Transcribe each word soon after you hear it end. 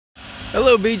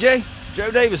Hello, BJ.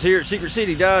 Joe Davis here at Secret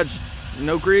City Dodge in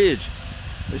Oak Ridge.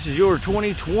 This is your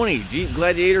 2020 Jeep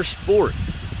Gladiator Sport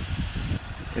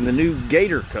in the new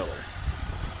Gator color.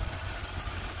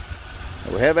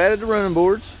 Now, we have added the running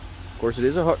boards. Of course, it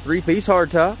is a three-piece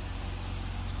hardtop.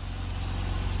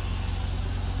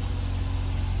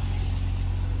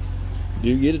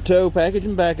 You do get a tow package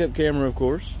and backup camera, of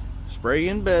course.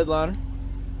 Spray-in bed liner.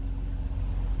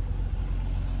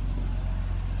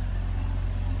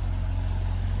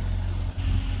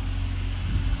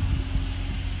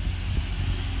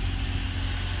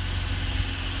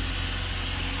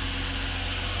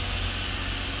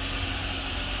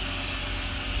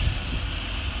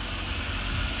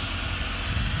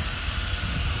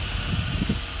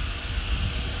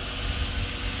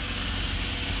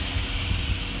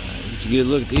 Get a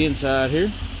look at the inside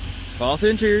here. Cloth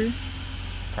interior,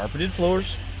 carpeted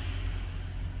floors.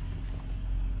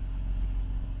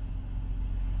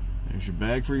 There's your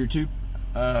bag for your two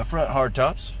front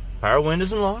hardtops. Power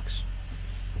windows and locks.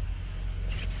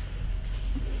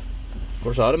 Of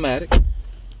course, automatic.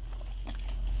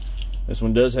 This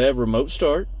one does have remote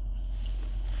start.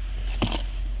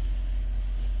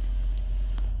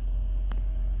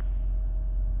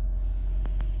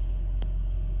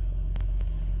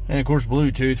 And of course,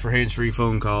 Bluetooth for hands-free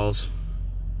phone calls.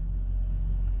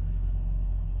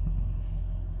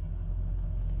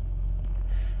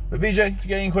 But BJ, if you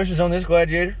got any questions on this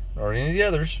Gladiator or any of the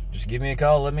others, just give me a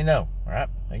call, let me know. All right.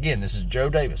 Again, this is Joe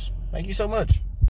Davis. Thank you so much.